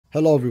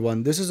Hello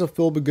everyone, this is a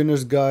full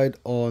beginner's guide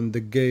on the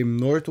game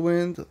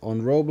Northwind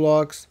on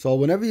Roblox. So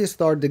whenever you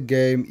start the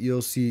game,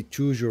 you'll see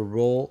choose your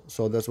role.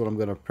 So that's what I'm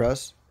going to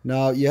press.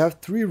 Now you have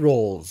three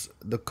roles: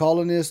 the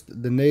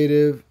colonist, the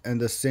native,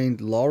 and the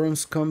St.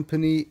 Lawrence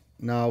Company.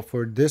 Now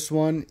for this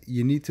one,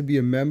 you need to be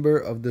a member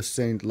of the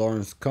St.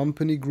 Lawrence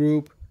Company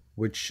group,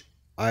 which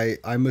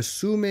I'm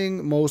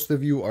assuming most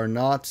of you are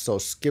not, so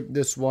skip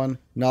this one.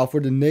 Now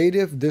for the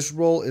native, this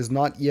role is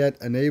not yet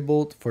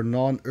enabled for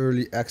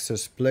non-early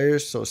access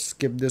players, so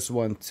skip this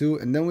one too.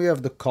 And then we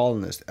have the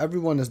colonist.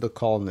 Everyone is the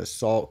colonist,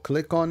 so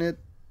click on it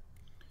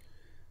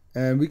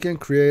and we can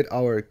create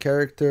our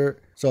character.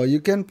 So you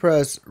can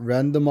press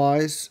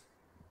randomize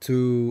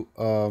to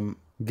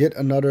get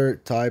another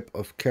type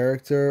of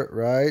character,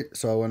 right?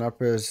 So when I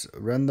press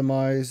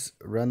randomize,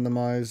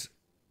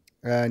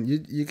 and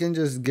you can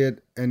just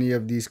get any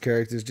of these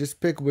characters.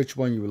 Just pick which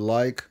one you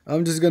like.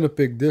 I'm just gonna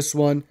pick this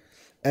one.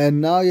 And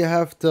now you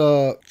have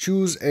to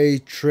choose a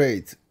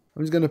trait.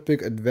 I'm just gonna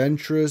pick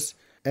adventurous.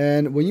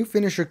 And when you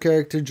finish your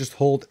character, just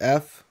hold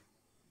F.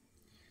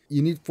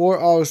 You need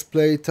 4 hours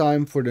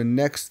playtime for the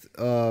next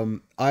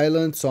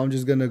island. So I'm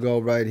just gonna go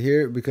right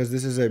here because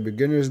this is a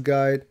beginner's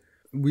guide.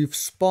 We've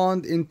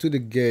spawned into the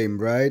game,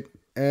 right?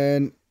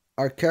 And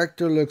our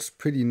character looks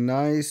pretty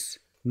nice.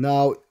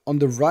 Now, on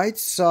the right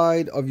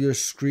side of your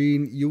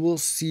screen, you will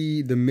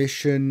see the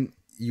mission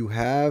you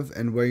have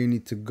and where you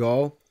need to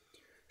go.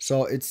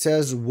 So it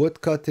says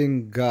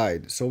woodcutting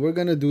guide. So we're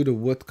going to do the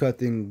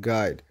woodcutting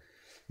guide.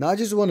 Now, I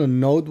just want to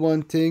note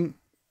one thing.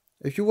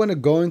 If you want to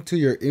go into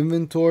your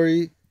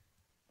inventory,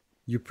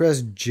 you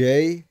press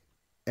J.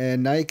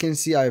 And now you can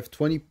see I have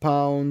 20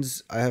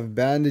 pounds. I have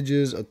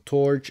bandages, a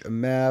torch, a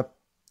map,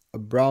 a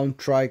brown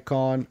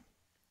tricorn.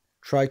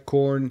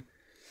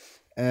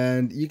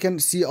 And you can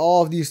see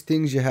all of these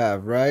things you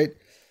have, right?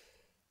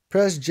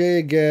 Press J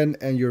again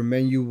and your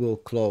menu will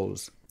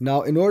close.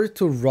 Now, in order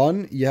to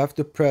run, you have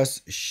to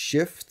press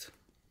shift.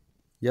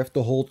 You have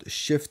to hold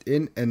shift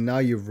in and now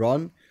you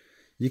run.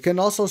 You can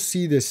also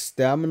see this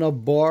stamina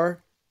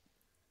bar,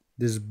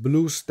 this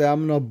blue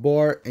stamina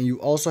bar, and you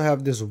also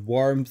have this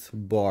warmth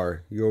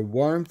bar. Your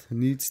warmth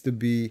needs to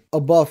be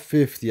above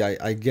 50,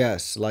 I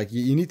guess. Like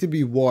you need to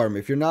be warm.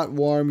 If you're not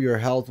warm, your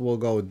health will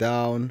go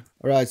down.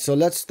 All right, so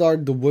let's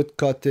start the wood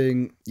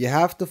cutting. You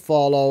have to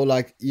follow,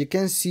 like you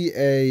can see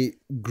a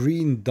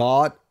green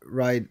dot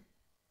right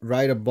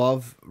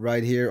above,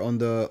 right here on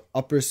the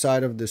upper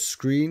side of the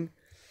screen.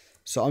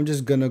 So I'm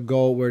just gonna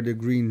go where the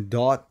green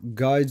dot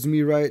guides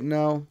me right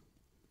now.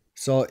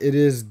 So it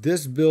is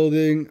this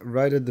building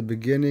right at the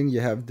beginning.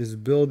 You have this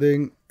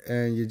building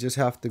and you just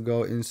have to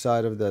go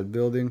inside of that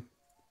building.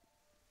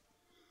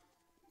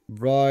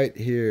 Right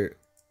here.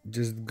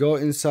 Just go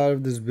inside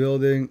of this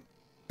building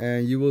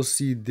and you will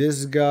see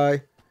this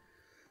guy,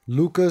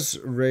 Lucas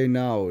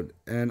Reynaud.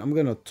 And I'm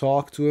going to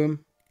talk to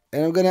him.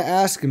 And I'm going to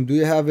ask him, do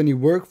you have any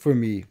work for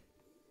me?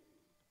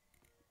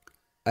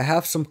 I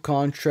have some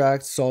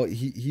contracts, so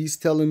he's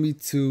telling me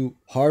to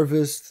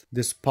harvest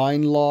this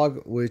pine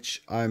log,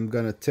 which I'm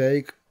gonna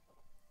take.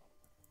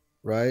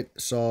 Right,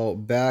 so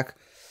back.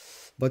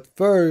 But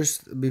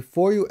first,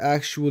 before you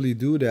actually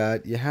do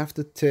that, you have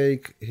to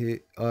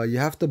you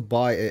have to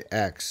buy an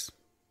axe,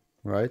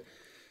 right?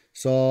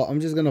 So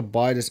I'm just gonna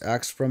buy this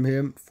axe from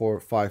him for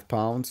 5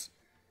 pounds.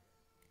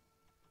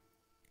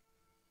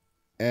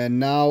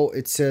 And now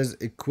it says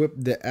equip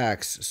the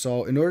axe.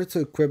 So in order to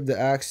equip the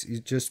axe,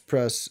 you just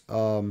press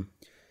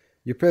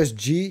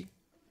G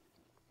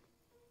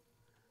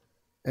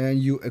and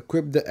you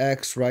equip the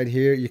axe right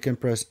here. You can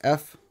press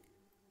F.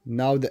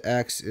 Now the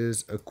axe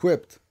is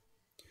equipped.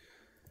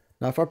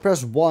 Now if I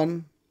press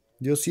 1,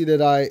 you'll see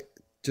that I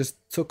just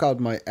took out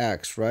my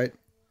axe, right?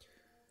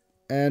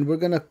 And we're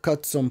gonna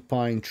cut some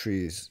pine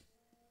trees.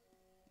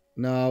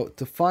 Now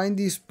to find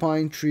these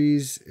pine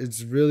trees,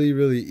 it's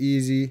really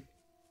easy.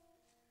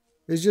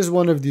 It's just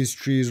one of these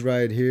trees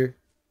right here,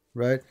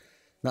 right?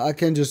 Now I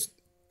can just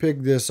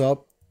pick this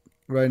up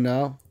right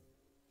now.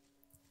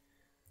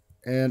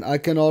 And I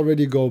can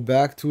already go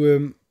back to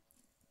him.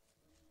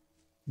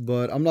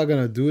 But I'm not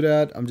going to do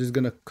that. I'm just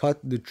going to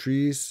cut the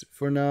trees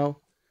for now.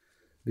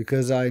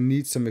 Because I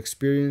need some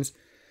experience.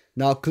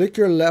 Now click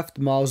your left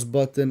mouse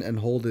button and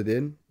hold it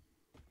in.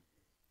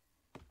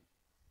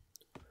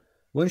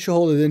 Once you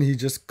hold it in, he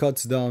just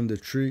cuts down the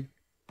tree.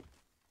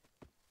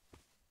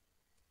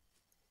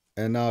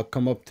 And now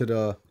come up to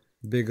the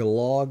big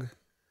log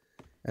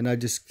and I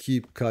just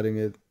keep cutting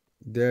it.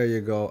 There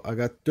you go. I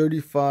got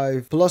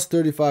 35 plus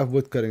 35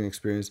 wood cutting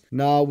experience.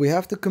 Now we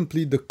have to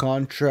complete the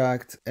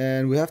contract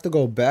and we have to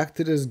go back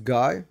to this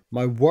guy.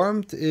 My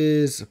warmth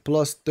is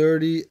plus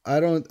 30. I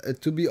don't,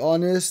 to be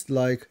honest,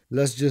 like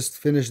let's just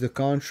finish the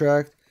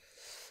contract.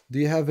 Do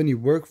you have any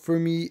work for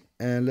me?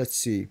 And let's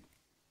see.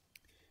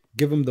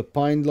 Give him the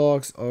pine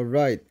logs. All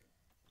right.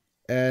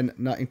 And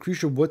now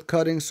increase your wood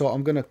cutting. So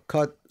I'm going to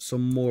cut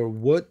some more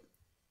wood.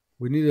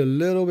 We need a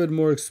little bit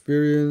more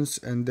experience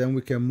and then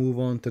we can move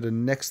on to the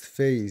next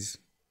phase.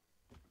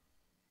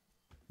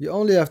 You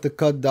only have to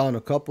cut down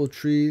a couple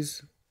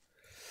trees.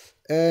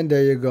 And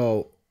there you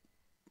go.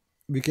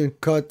 we can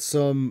cut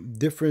some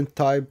different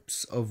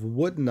types of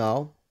wood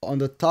now. On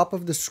the top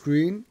of the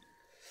screen,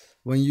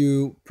 when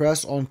you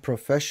press on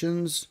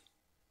professions,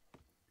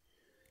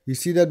 you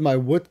see that my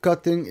wood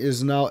cutting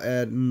is now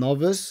at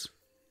novice.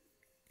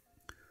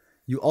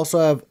 You also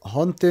have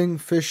hunting,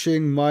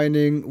 fishing,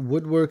 mining,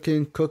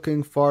 woodworking,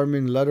 cooking,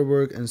 farming,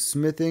 leatherwork, and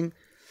smithing.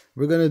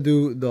 We're gonna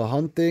do the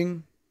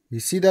hunting. You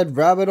see that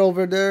rabbit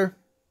over there?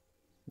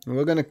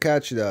 We're gonna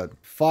catch that.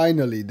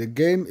 Finally, the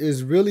game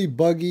is really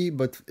buggy,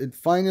 but it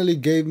finally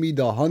gave me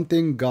the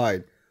hunting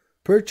guide.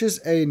 Purchase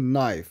a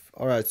knife.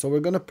 Alright, so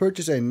we're gonna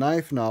purchase a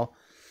knife now.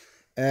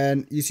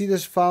 And you see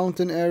this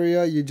fountain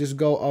area? You just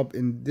go up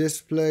in this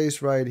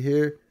place right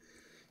here.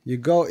 You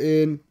go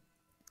in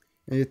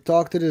and you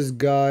talk to this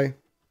guy.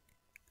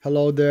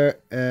 Hello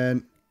there,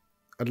 and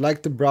I'd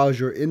like to browse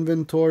your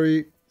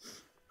inventory.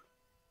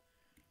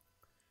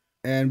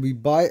 And we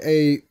buy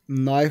a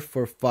knife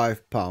for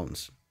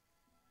 £5.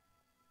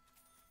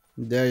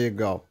 There you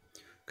go.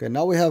 Okay,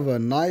 now we have a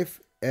knife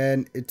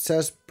and it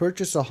says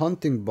purchase a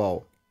hunting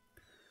bow.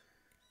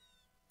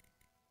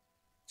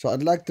 So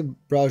I'd like to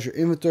browse your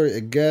inventory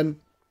again.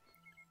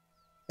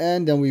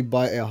 And then we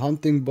buy a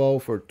hunting bow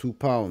for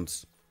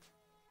 £2.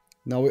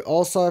 Now we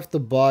also have to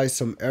buy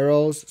some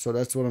arrows. So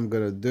that's what I'm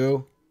going to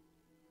do.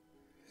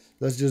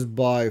 Let's just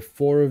buy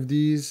 4 of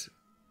these.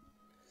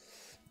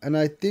 And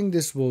I think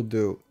this will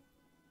do.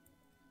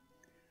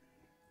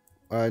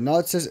 Alright, now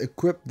it says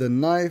equip the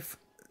knife.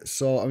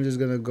 So I'm just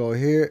going to go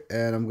here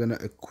and I'm going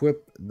to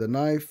equip the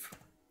knife.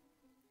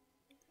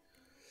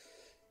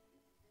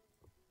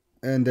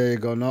 And there you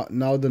go.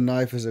 Now the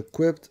knife is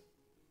equipped.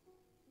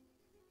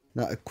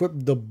 Now equip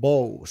the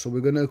bow. So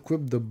we're going to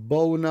equip the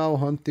bow now.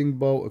 Hunting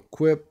bow,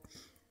 equip.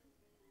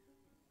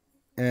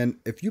 And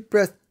if you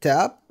press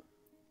tab,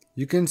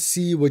 you can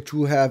see what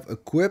you have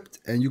equipped.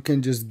 And you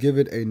can just give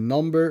it a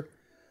number.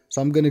 So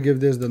I'm going to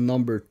give this the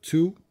number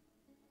 2.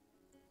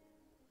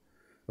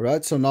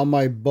 Alright, so now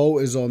my bow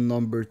is on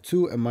number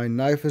 2 and my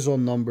knife is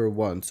on number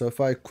 1. So if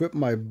I equip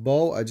my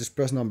bow, I just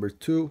press number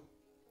 2.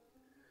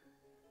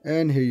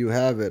 And here you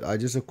have it. I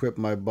just equipped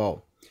my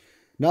bow.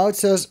 Now it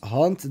says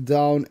hunt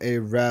down a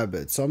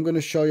rabbit. So I'm going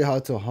to show you how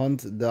to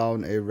hunt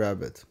down a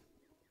rabbit.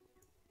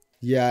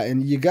 Yeah,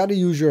 and you got to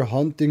use your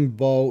hunting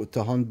bow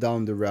to hunt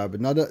down the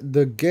rabbit. Now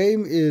the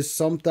game is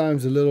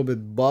sometimes a little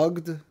bit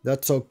bugged.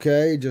 That's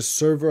okay. Just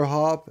server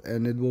hop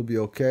and it will be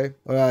okay.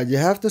 Alright, you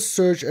have to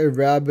search a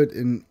rabbit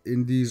in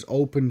these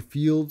open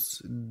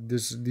fields.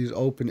 These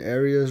open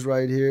areas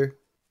right here.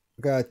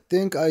 Okay, I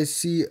think I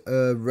see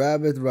a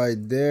rabbit right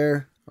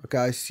there. Okay,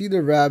 I see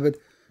the rabbit.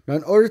 Now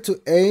in order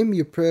to aim,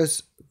 you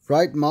press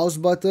right mouse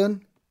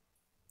button.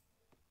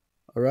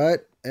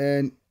 Alright,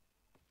 and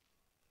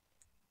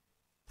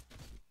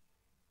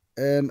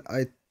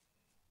I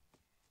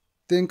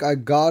think I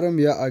got him.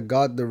 Yeah, I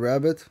got the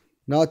rabbit.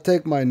 Now I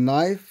take my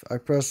knife. I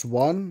press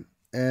 1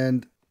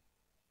 and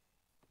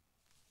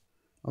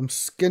I'm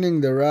skinning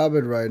the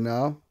rabbit right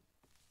now.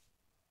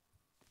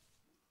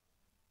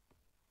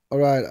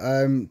 Alright,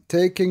 I'm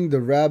taking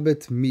the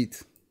rabbit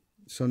meat.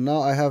 So now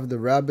I have the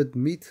rabbit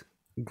meat.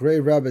 Gray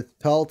rabbit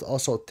pelt,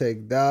 also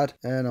take that.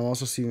 And I'm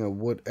also seeing a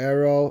wood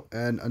arrow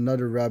and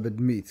another rabbit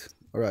meat.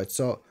 Alright,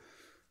 so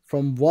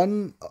from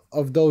one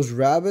of those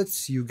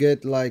rabbits, you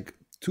get like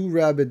 2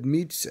 rabbit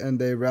meats and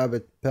a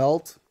rabbit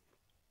pelt.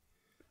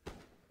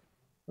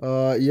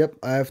 Yep,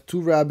 I have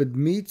 2 rabbit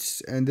meats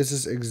and this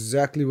is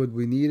exactly what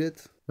we needed.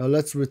 Now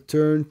let's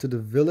return to the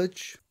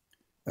village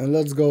and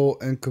let's go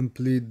and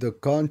complete the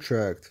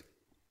contract.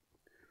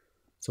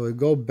 So we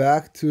go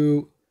back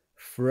to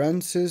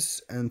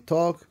Francis and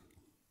talk.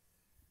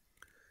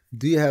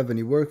 Do you have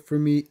any work for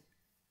me?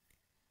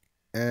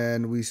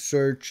 And we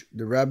search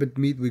the rabbit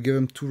meat. We give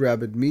him 2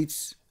 rabbit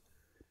meats.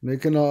 They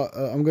can,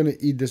 I'm gonna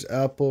eat this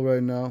apple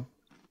right now.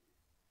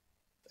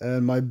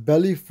 And my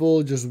belly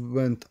full just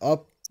went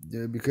up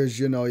because,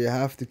 you know, you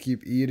have to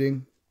keep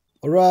eating.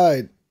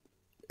 Alright,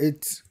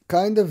 it's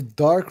kind of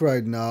dark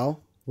right now.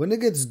 When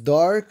it gets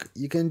dark,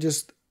 you can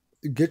just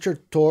get your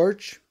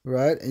torch,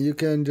 right? And you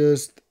can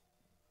just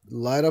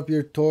light up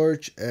your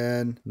torch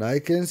and now you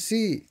can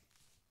see.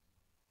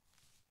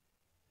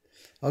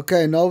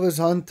 Okay, Novice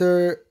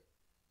Hunter,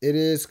 it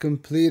is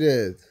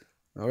completed.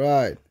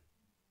 Alright.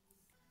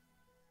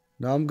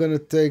 Now I'm gonna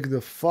take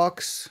the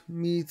fox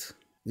meat.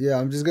 Yeah,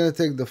 I'm just gonna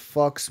take the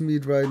fox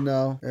meat right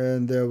now.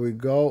 And there we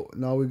go.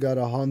 Now we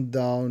gotta hunt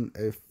down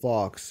a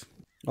fox.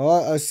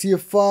 Alright, I see a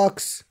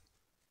fox.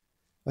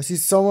 I see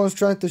someone's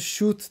trying to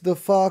shoot the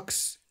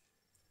fox.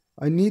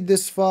 I need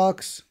this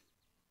fox.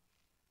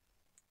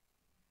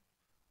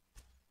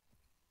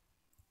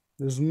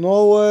 There's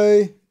no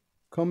way.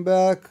 Come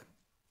back.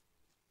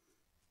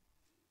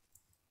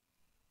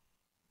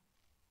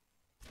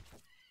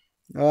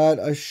 Alright,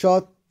 I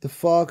shot the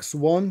fox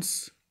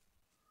once.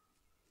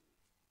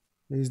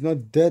 He's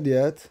not dead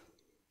yet.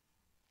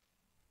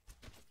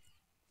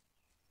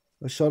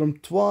 I shot him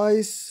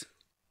twice.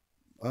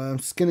 I'm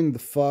skinning the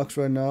fox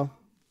right now.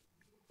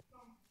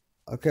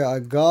 Okay, I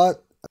got...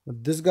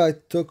 This guy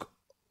took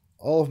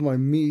all of my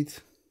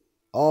meat.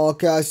 Oh,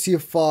 okay, I see a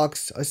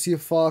fox. I see a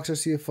fox. I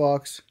see a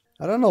fox.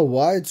 I don't know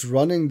why it's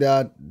running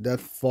that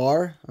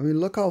far. I mean,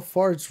 look how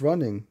far it's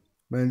running.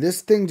 Man,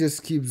 this thing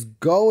just keeps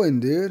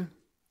going, dude.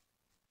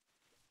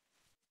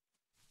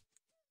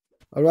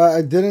 Alright,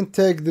 I didn't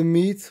take the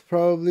meat,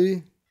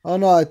 probably. Oh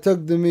no, I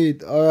took the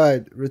meat.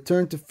 Alright,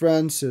 return to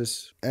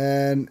Francis.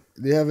 And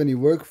do you have any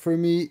work for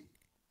me?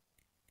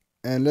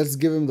 And let's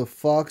give him the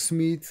fox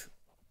meat.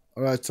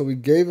 Alright, so we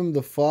gave him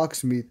the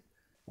fox meat.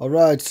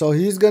 Alright, so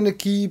he's gonna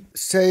keep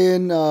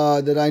saying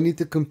that I need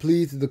to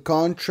complete the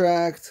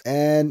contract,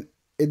 and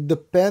it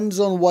depends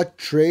on what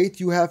trait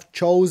you have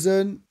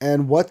chosen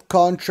and what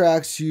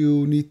contracts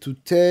you need to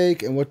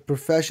take and what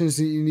professions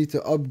you need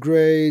to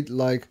upgrade.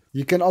 Like,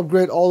 you can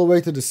upgrade all the way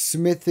to the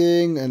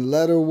smithing and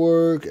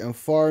leatherwork and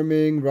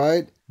farming,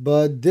 right?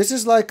 But this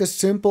is like a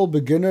simple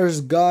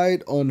beginner's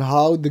guide on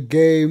how the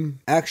game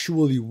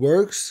actually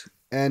works.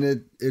 And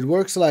it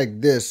works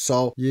like this.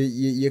 So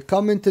you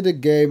come into the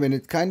game and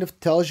it kind of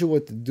tells you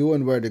what to do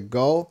and where to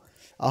go.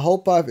 I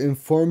hope I've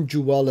informed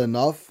you well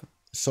enough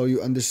so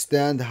you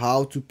understand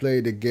how to play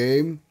the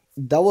game.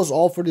 That was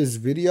all for this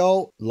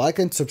video. Like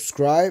and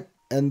subscribe,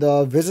 and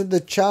visit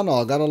the channel.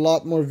 I got a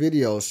lot more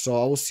videos, so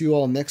I will see you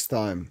all next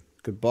time.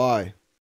 Goodbye.